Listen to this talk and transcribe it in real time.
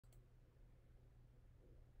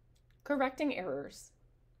Correcting errors.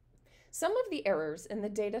 Some of the errors in the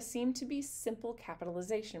data seem to be simple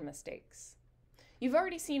capitalization mistakes. You've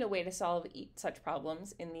already seen a way to solve such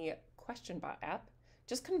problems in the QuestionBot app.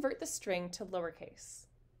 Just convert the string to lowercase.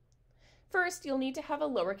 First, you'll need to have a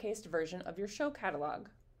lowercase version of your show catalog.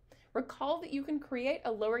 Recall that you can create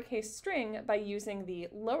a lowercase string by using the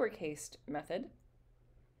lowercase method.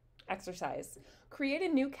 Exercise. Create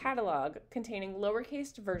a new catalog containing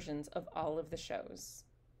lowercase versions of all of the shows.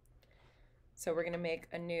 So we're going to make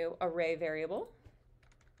a new array variable.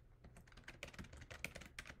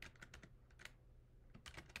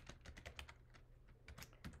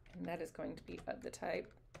 And that is going to be of the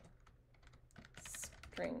type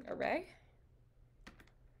string array.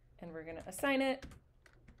 And we're going to assign it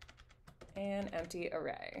an empty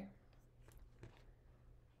array.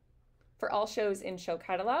 For all shows in show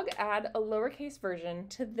catalog, add a lowercase version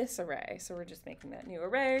to this array. So we're just making that new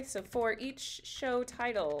array. So for each show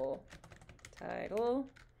title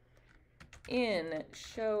in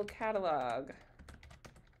show catalog,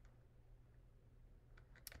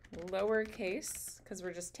 lowercase, because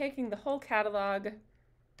we're just taking the whole catalog,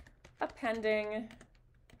 appending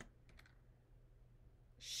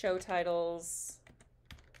show titles,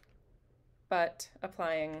 but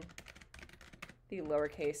applying the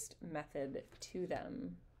lowercase method to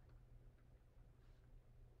them.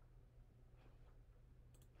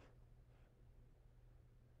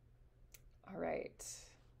 All right.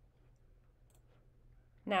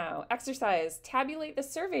 Now, exercise, tabulate the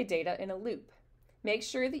survey data in a loop. Make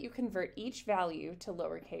sure that you convert each value to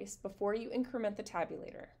lowercase before you increment the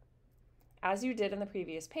tabulator. As you did in the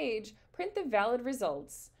previous page, print the valid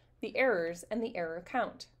results, the errors, and the error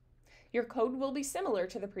count. Your code will be similar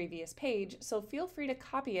to the previous page, so feel free to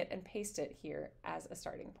copy it and paste it here as a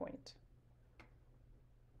starting point.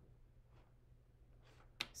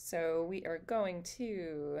 So we are going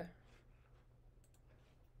to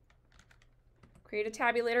create a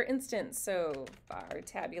tabulator instance. So var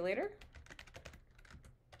tabulator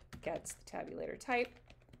gets the tabulator type.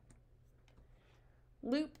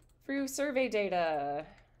 Loop through survey data.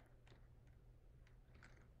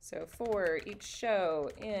 So for each show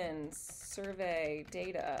in survey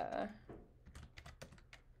data,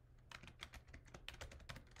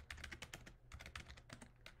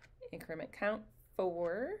 increment count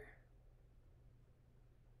 4,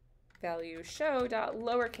 value show dot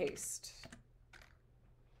lowercase.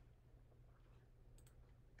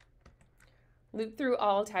 Loop through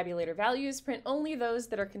all tabulator values, print only those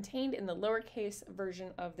that are contained in the lowercase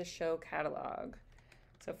version of the show catalog.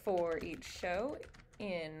 So for each show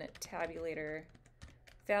in tabulator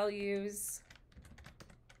values,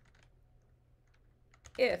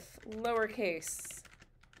 if lowercase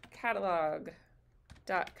catalog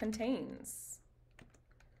dot contains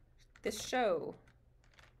this show,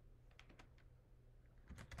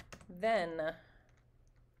 then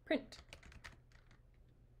print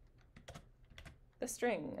the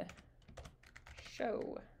string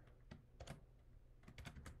show.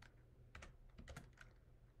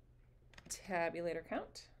 Tabulator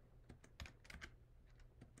count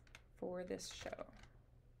for this show.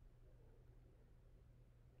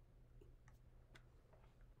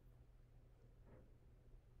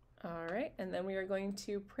 All right, and then we are going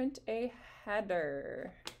to print a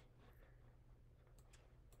header.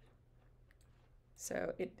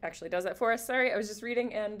 So it actually does that for us. Sorry, I was just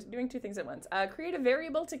reading and doing two things at once. Create a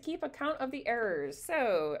variable to keep account of the errors.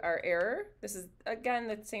 So our error, this is again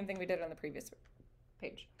the same thing we did on the previous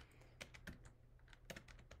page.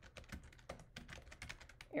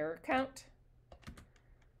 Error count,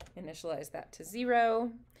 initialize that to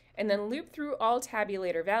 0, and then loop through all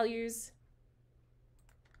tabulator values.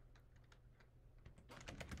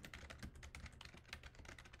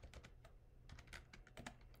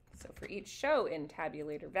 So for each show in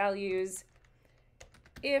tabulator values,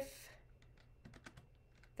 if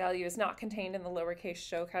value is not contained in the lowercase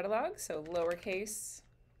show catalog, so lowercase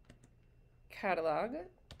catalog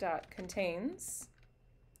dot contains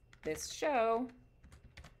this show.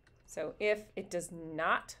 So if it does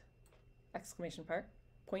not, exclamation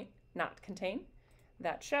point, not contain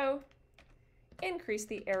that show, increase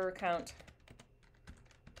the error count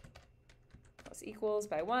plus equals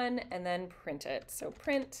by 1, and then print it. So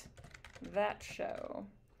print that show.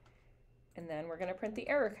 And then we're going to print the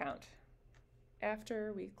error count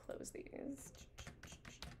after we close these.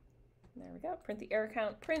 There we go. Print the error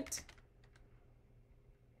count, print.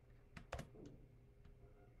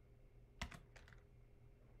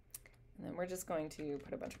 And then we're just going to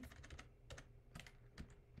put a bunch of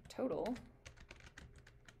total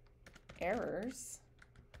errors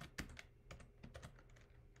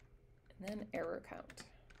and then error count.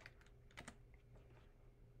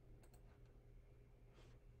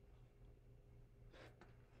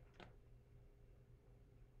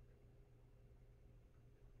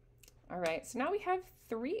 All right, so now we have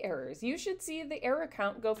 3 errors. You should see the error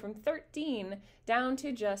count go from 13 down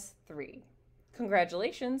to just 3.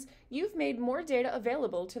 Congratulations, you've made more data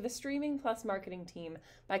available to the Streaming Plus marketing team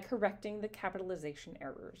by correcting the capitalization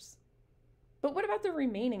errors. But what about the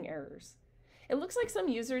remaining errors? It looks like some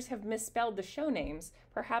users have misspelled the show names,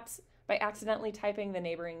 perhaps by accidentally typing the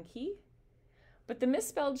neighboring key. But the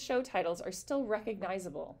misspelled show titles are still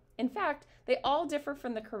recognizable. In fact, they all differ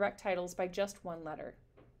from the correct titles by just 1 letter.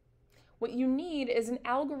 What you need is an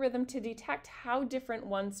algorithm to detect how different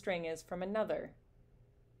one string is from another.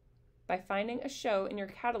 By finding a show in your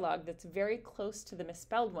catalog that's very close to the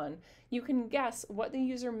misspelled one, you can guess what the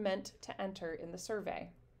user meant to enter in the survey.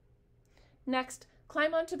 Next,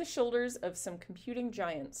 climb onto the shoulders of some computing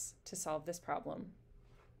giants to solve this problem.